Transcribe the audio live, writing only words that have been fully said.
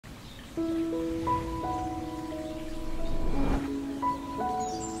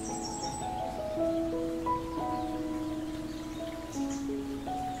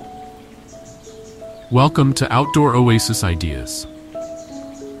Welcome to Outdoor Oasis Ideas.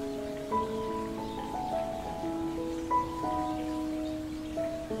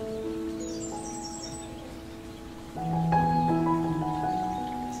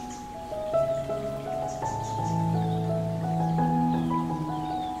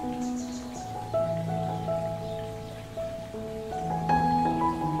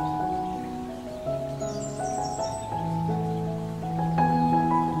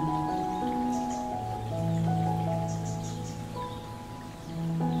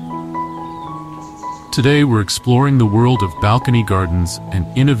 Today we're exploring the world of balcony gardens and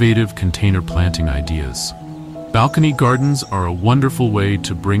innovative container planting ideas. Balcony gardens are a wonderful way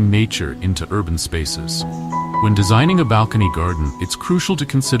to bring nature into urban spaces. When designing a balcony garden, it's crucial to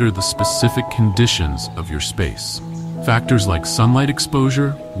consider the specific conditions of your space. Factors like sunlight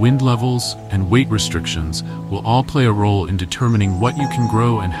exposure, wind levels, and weight restrictions will all play a role in determining what you can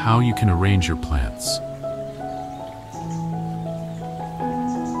grow and how you can arrange your plants.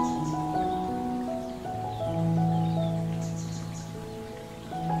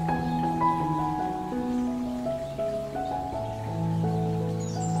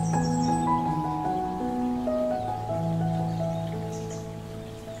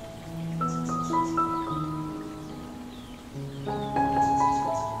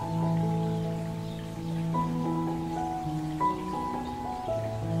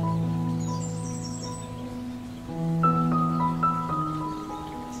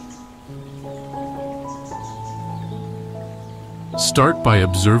 Start by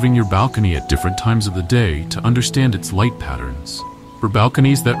observing your balcony at different times of the day to understand its light patterns. For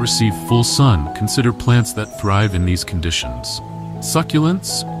balconies that receive full sun, consider plants that thrive in these conditions.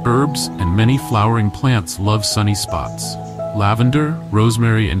 Succulents, herbs, and many flowering plants love sunny spots. Lavender,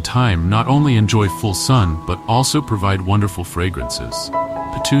 rosemary, and thyme not only enjoy full sun, but also provide wonderful fragrances.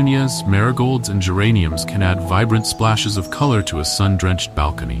 Petunias, marigolds, and geraniums can add vibrant splashes of color to a sun-drenched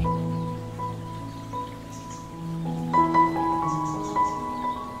balcony.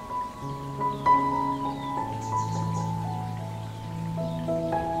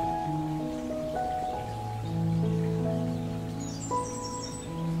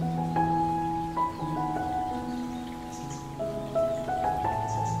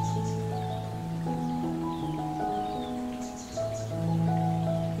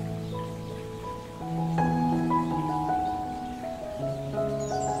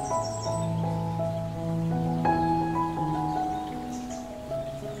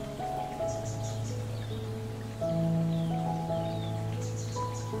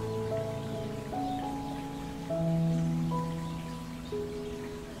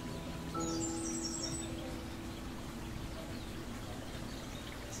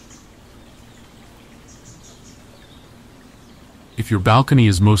 If your balcony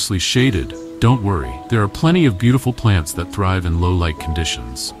is mostly shaded, don't worry. There are plenty of beautiful plants that thrive in low-light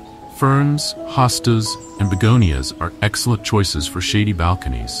conditions. Ferns, hostas, and begonias are excellent choices for shady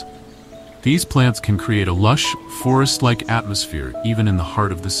balconies. These plants can create a lush, forest-like atmosphere even in the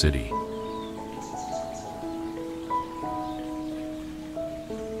heart of the city.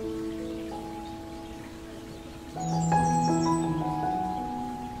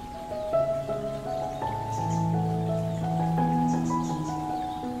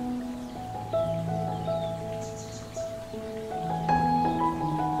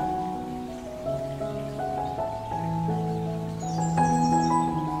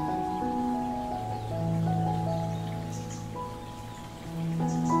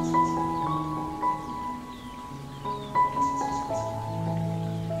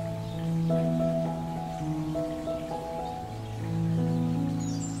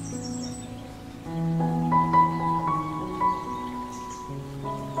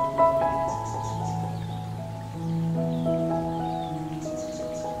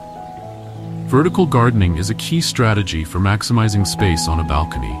 Vertical gardening is a key strategy for maximizing space on a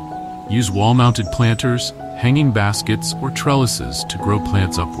balcony. Use wall-mounted planters, hanging baskets, or trellises to grow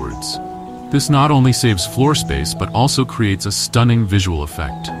plants upwards. This not only saves floor space, but also creates a stunning visual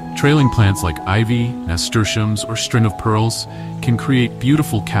effect. Trailing plants like ivy, nasturtiums, or string of pearls can create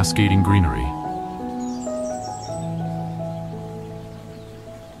beautiful cascading greenery.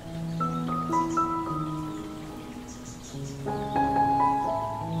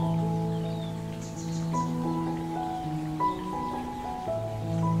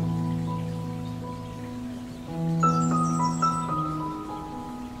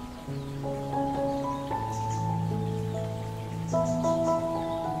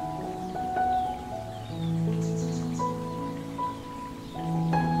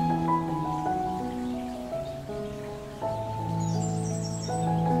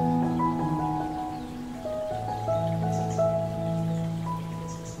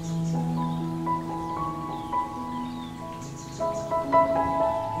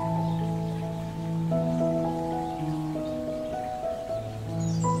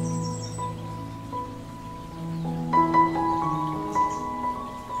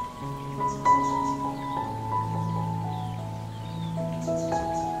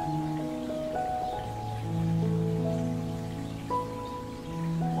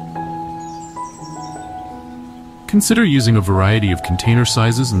 Consider using a variety of container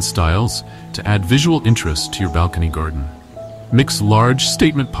sizes and styles to add visual interest to your balcony garden. Mix large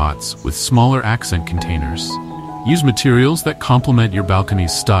statement pots with smaller accent containers. Use materials that complement your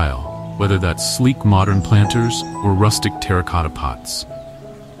balcony's style, whether that's sleek modern planters or rustic terracotta pots.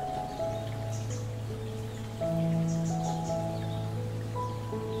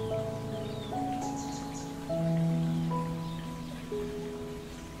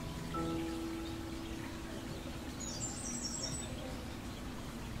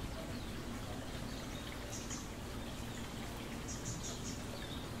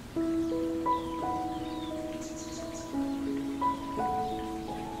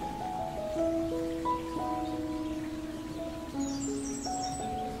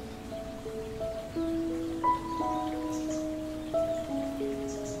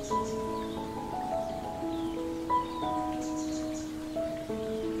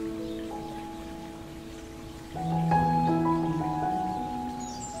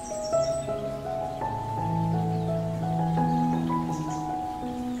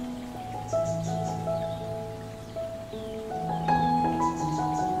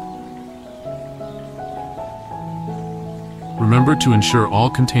 Remember to ensure all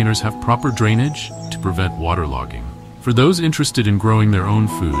containers have proper drainage to prevent waterlogging. For those interested in growing their own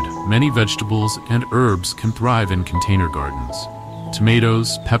food, many vegetables and herbs can thrive in container gardens.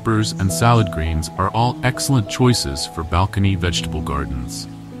 Tomatoes, peppers, and salad greens are all excellent choices for balcony vegetable gardens.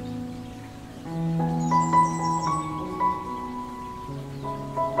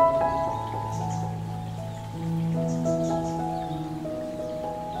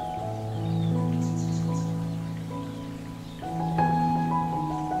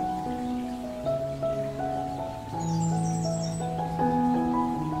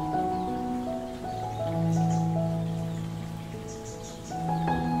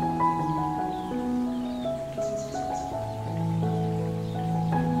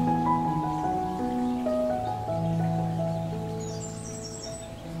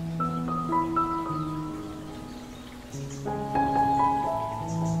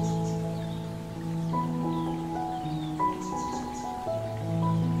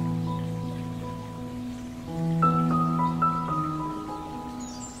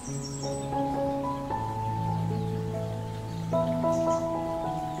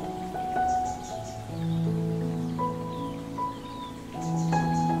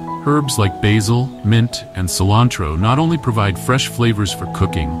 Herbs like basil, mint, and cilantro not only provide fresh flavors for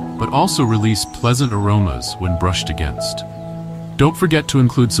cooking, but also release pleasant aromas when brushed against. Don't forget to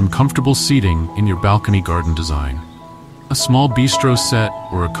include some comfortable seating in your balcony garden design. A small bistro set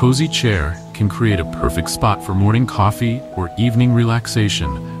or a cozy chair can create a perfect spot for morning coffee or evening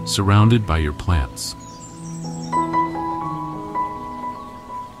relaxation surrounded by your plants.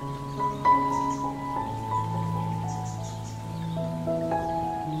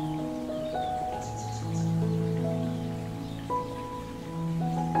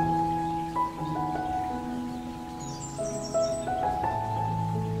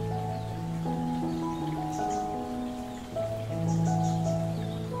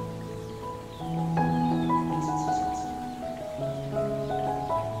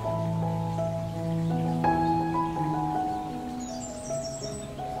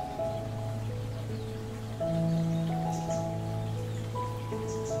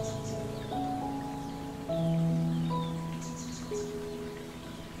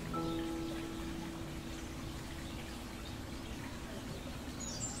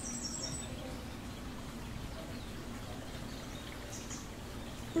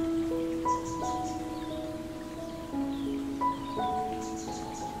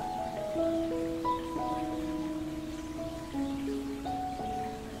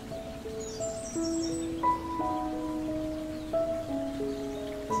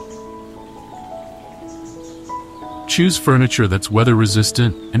 Choose furniture that's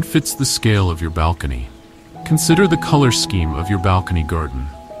weather-resistant and fits the scale of your balcony. Consider the color scheme of your balcony garden.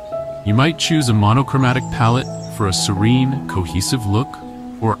 You might choose a monochromatic palette for a serene, cohesive look,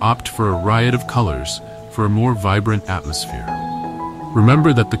 or opt for a riot of colors for a more vibrant atmosphere.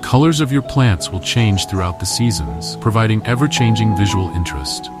 Remember that the colors of your plants will change throughout the seasons, providing ever-changing visual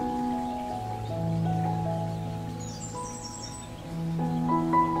interest.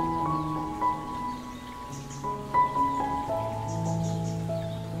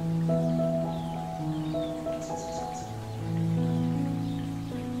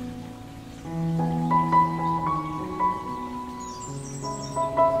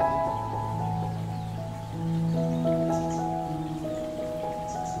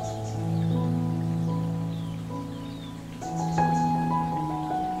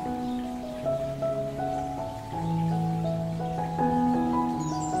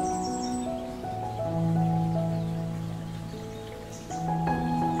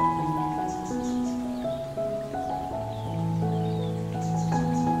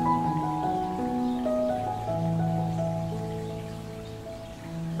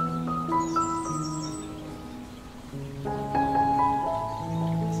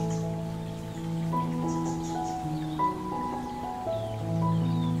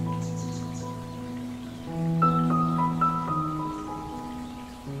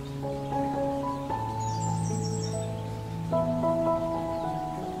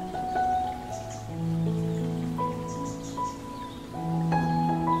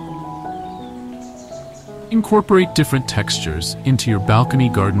 Incorporate different textures into your balcony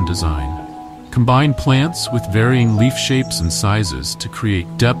garden design. Combine plants with varying leaf shapes and sizes to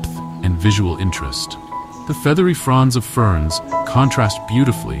create depth and visual interest. The feathery fronds of ferns contrast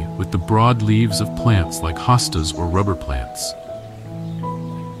beautifully with the broad leaves of plants like hostas or rubber plants.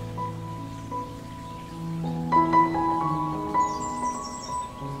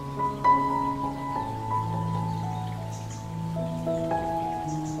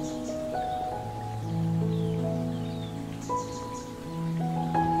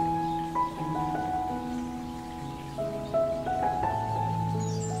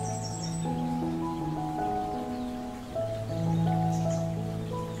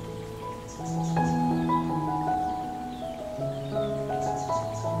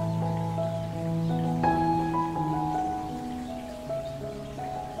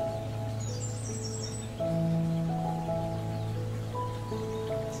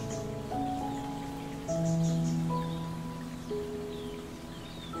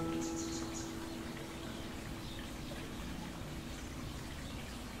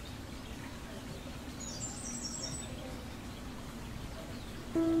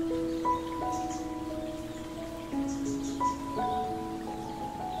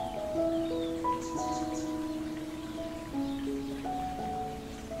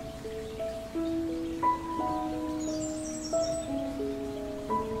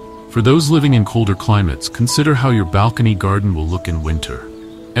 For those living in colder climates, consider how your balcony garden will look in winter.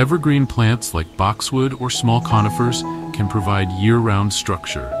 Evergreen plants like boxwood or small conifers can provide year-round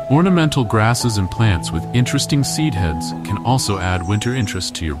structure. Ornamental grasses and plants with interesting seed heads can also add winter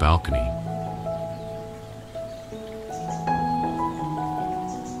interest to your balcony.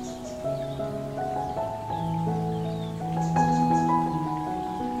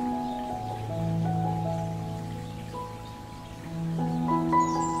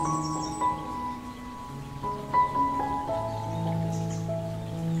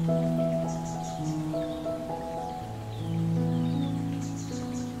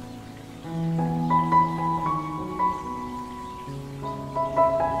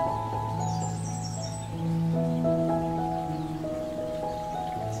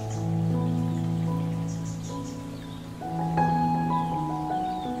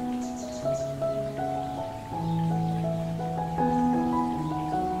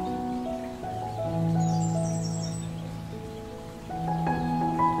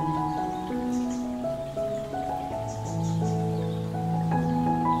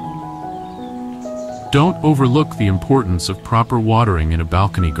 Don't overlook the importance of proper watering in a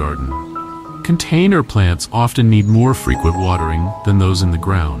balcony garden. Container plants often need more frequent watering than those in the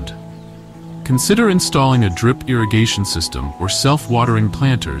ground. Consider installing a drip irrigation system or self-watering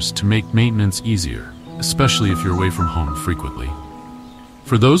planters to make maintenance easier, especially if you're away from home frequently.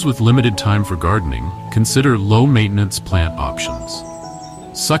 For those with limited time for gardening, consider low-maintenance plant options.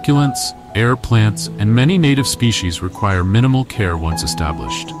 Succulents, air plants, and many native species require minimal care once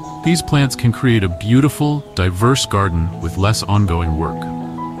established. These plants can create a beautiful, diverse garden with less ongoing work.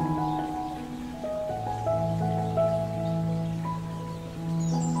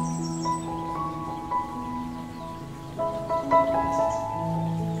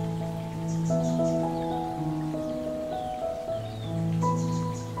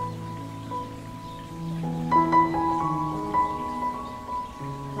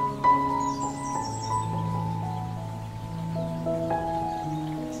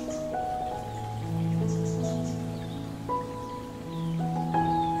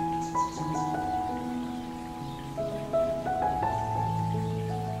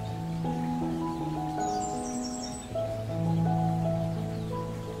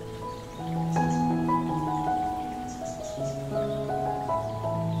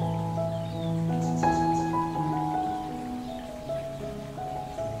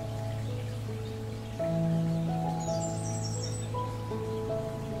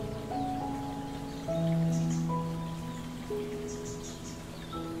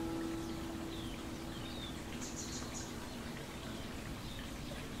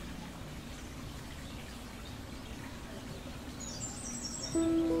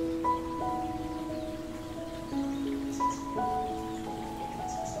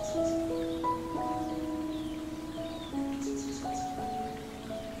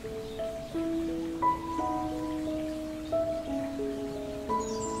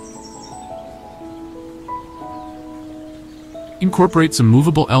 Incorporate some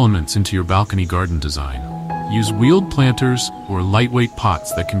movable elements into your balcony garden design. Use wheeled planters or lightweight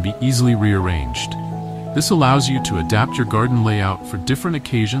pots that can be easily rearranged. This allows you to adapt your garden layout for different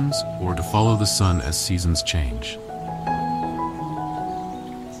occasions or to follow the sun as seasons change.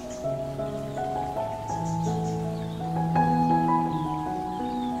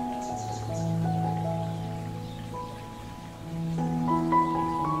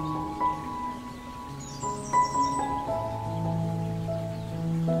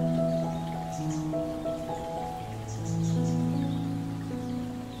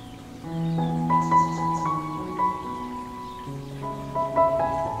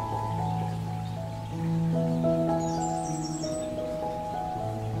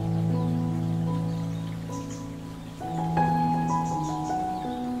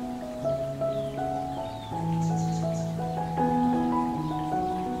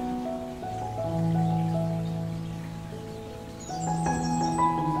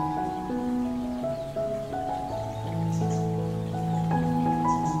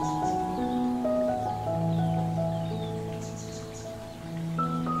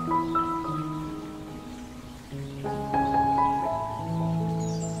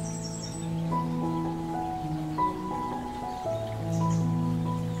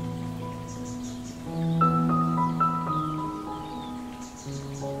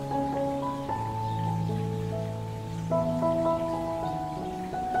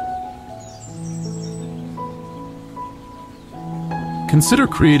 Consider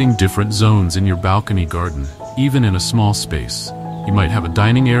creating different zones in your balcony garden, even in a small space. You might have a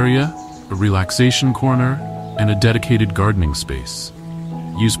dining area, a relaxation corner, and a dedicated gardening space.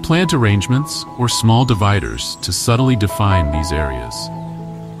 Use plant arrangements or small dividers to subtly define these areas.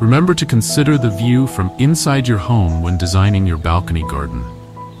 Remember to consider the view from inside your home when designing your balcony garden.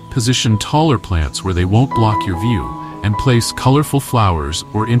 Position taller plants where they won't block your view, and place colorful flowers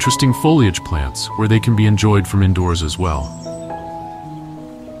or interesting foliage plants where they can be enjoyed from indoors as well.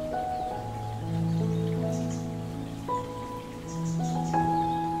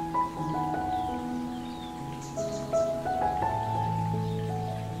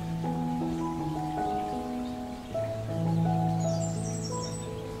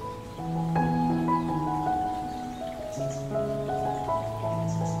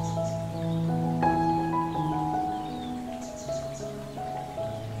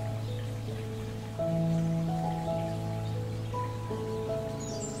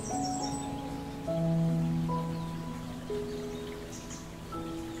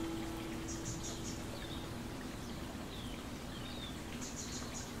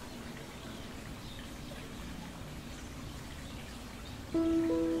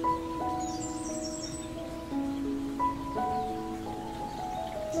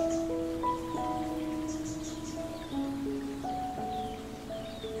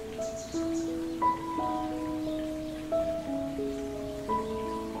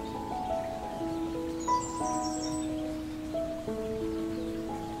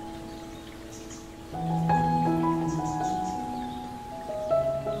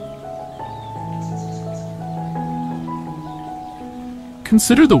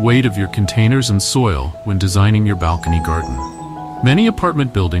 Consider the weight of your containers and soil when designing your balcony garden. Many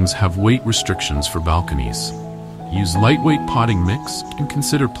apartment buildings have weight restrictions for balconies. Use lightweight potting mix and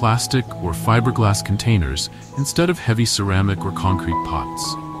consider plastic or fiberglass containers instead of heavy ceramic or concrete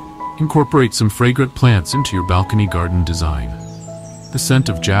pots. Incorporate some fragrant plants into your balcony garden design. The scent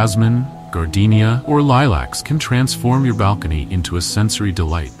of jasmine, gardenia, or lilacs can transform your balcony into a sensory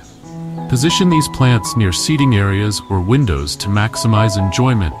delight. Position these plants near seating areas or windows to maximize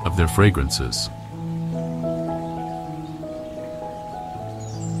enjoyment of their fragrances.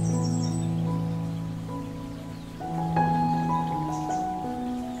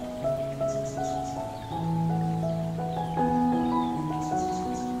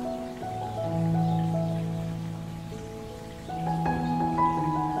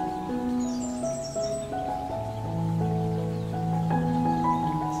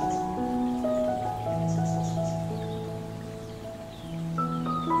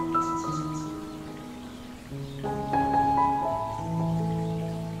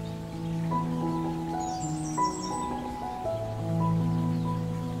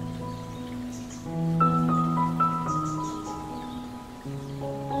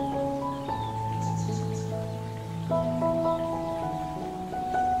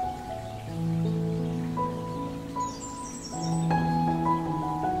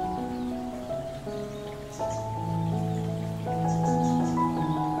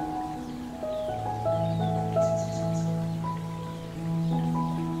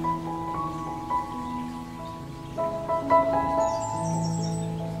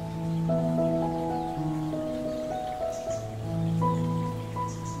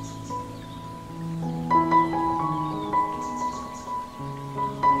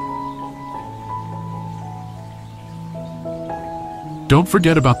 Don't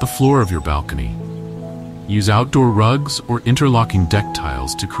forget about the floor of your balcony. Use outdoor rugs or interlocking deck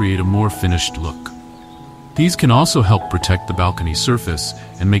tiles to create a more finished look. These can also help protect the balcony surface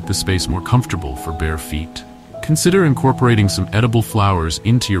and make the space more comfortable for bare feet. Consider incorporating some edible flowers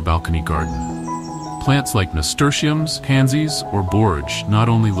into your balcony garden. Plants like nasturtiums, pansies, or borage not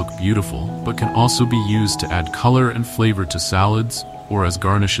only look beautiful, but can also be used to add color and flavor to salads or as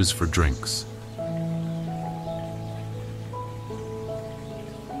garnishes for drinks.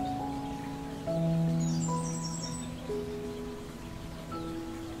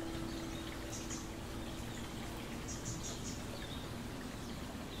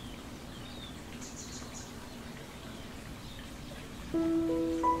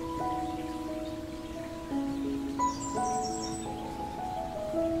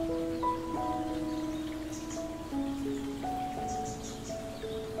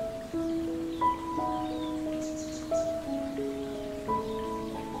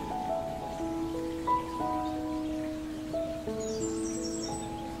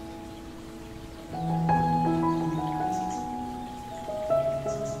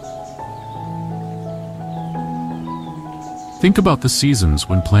 Think about the seasons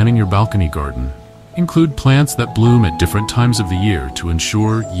when planning your balcony garden. Include plants that bloom at different times of the year to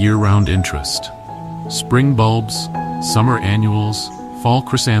ensure year-round interest. Spring bulbs, summer annuals, fall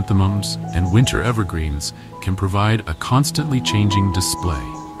chrysanthemums, and winter evergreens can provide a constantly changing display.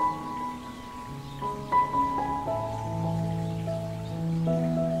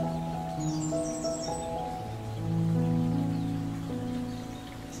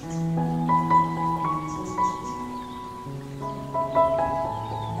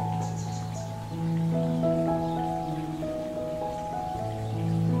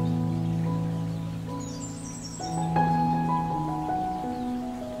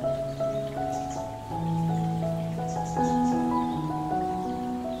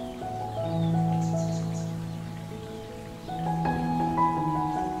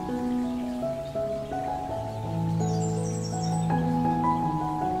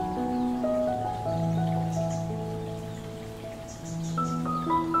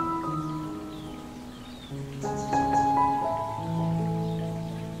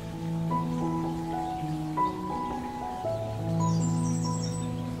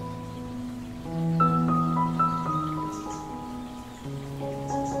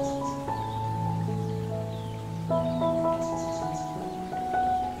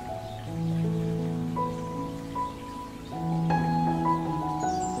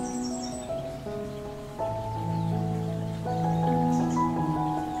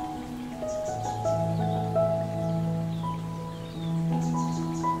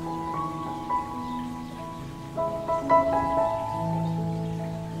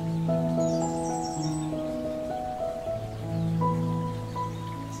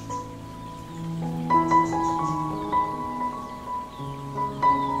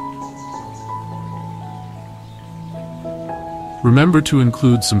 Remember to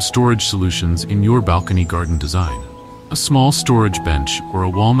include some storage solutions in your balcony garden design. A small storage bench or a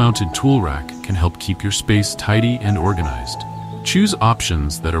wall-mounted tool rack can help keep your space tidy and organized. Choose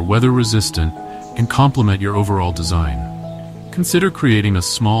options that are weather-resistant and complement your overall design. Consider creating a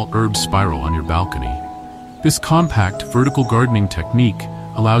small herb spiral on your balcony. This compact vertical gardening technique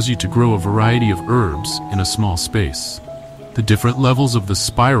allows you to grow a variety of herbs in a small space. The different levels of the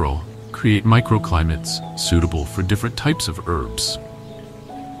spiral create microclimates suitable for different types of herbs.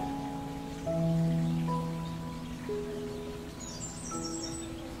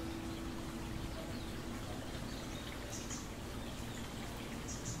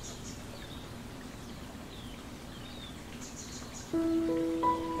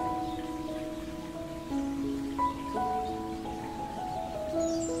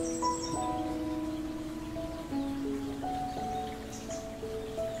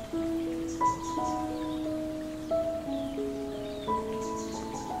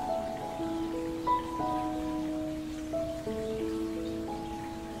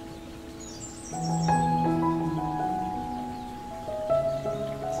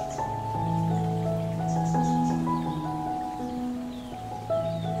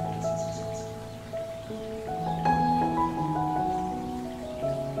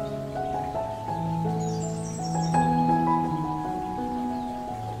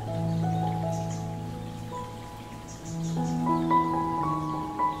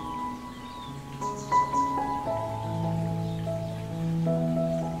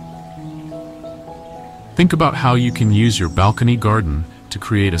 Think about how you can use your balcony garden to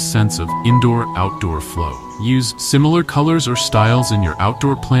create a sense of indoor-outdoor flow. Use similar colors or styles in your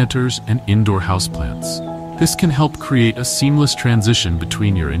outdoor planters and indoor houseplants. This can help create a seamless transition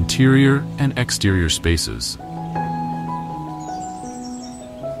between your interior and exterior spaces.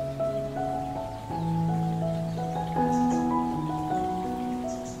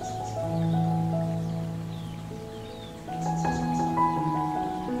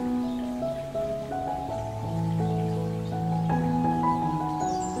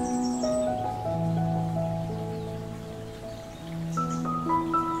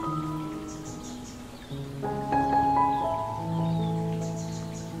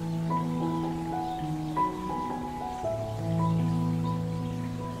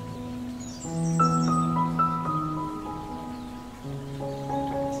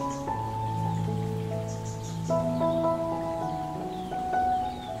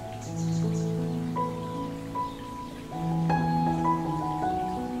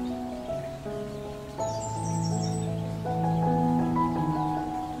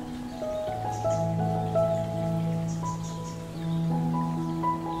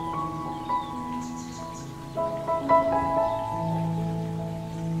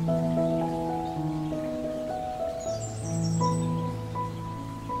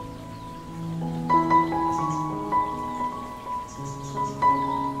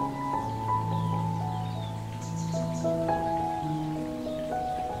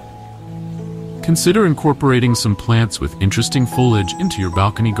 Consider incorporating some plants with interesting foliage into your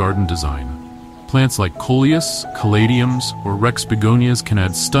balcony garden design. Plants like coleus, caladiums, or rex begonias can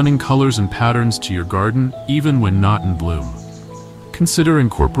add stunning colors and patterns to your garden even when not in bloom. Consider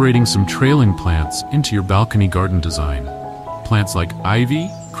incorporating some trailing plants into your balcony garden design. Plants like ivy,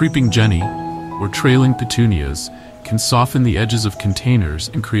 creeping jenny, or trailing petunias can soften the edges of containers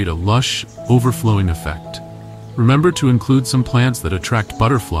and create a lush, overflowing effect. Remember to include some plants that attract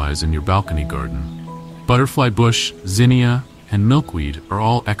butterflies in your balcony garden. Butterfly bush, zinnia, and milkweed are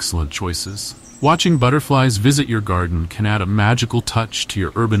all excellent choices. Watching butterflies visit your garden can add a magical touch to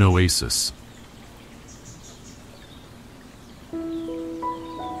your urban oasis.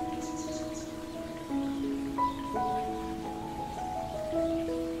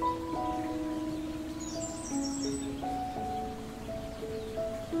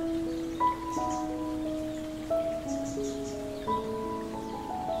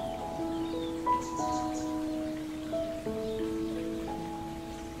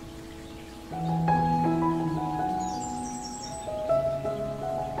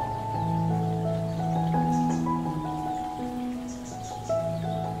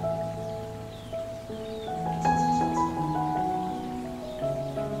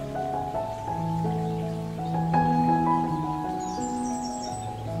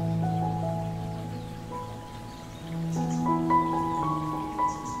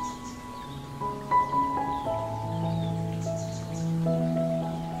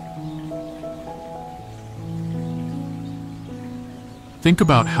 Think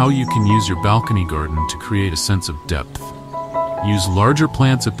about how you can use your balcony garden to create a sense of depth. Use larger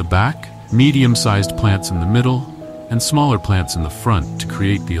plants at the back, medium-sized plants in the middle, and smaller plants in the front to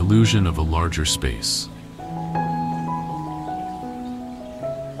create the illusion of a larger space.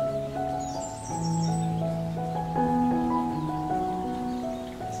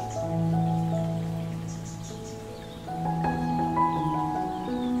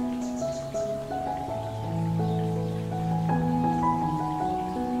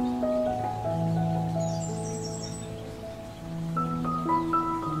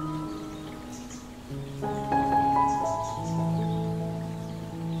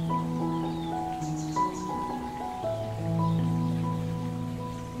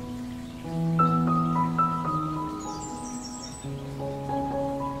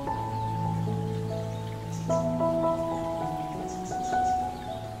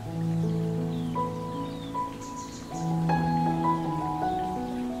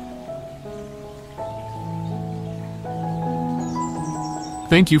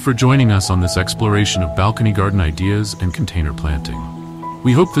 Thank you for joining us on this exploration of balcony garden ideas and container planting.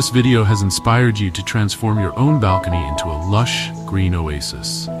 We hope this video has inspired you to transform your own balcony into a lush, green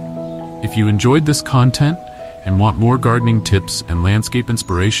oasis. If you enjoyed this content and want more gardening tips and landscape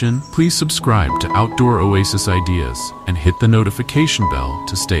inspiration, please subscribe to Outdoor Oasis Ideas and hit the notification bell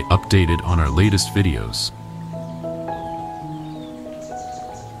to stay updated on our latest videos.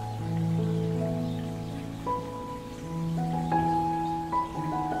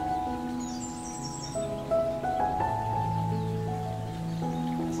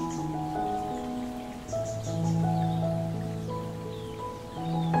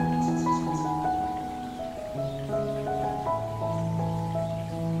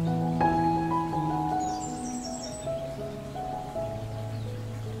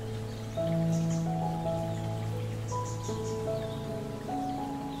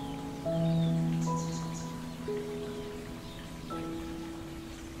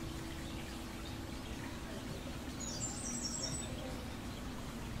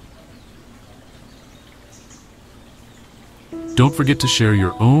 Don't forget to share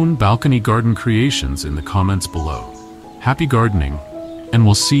your own balcony garden creations in the comments below. Happy gardening, and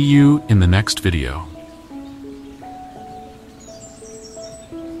we'll see you in the next video.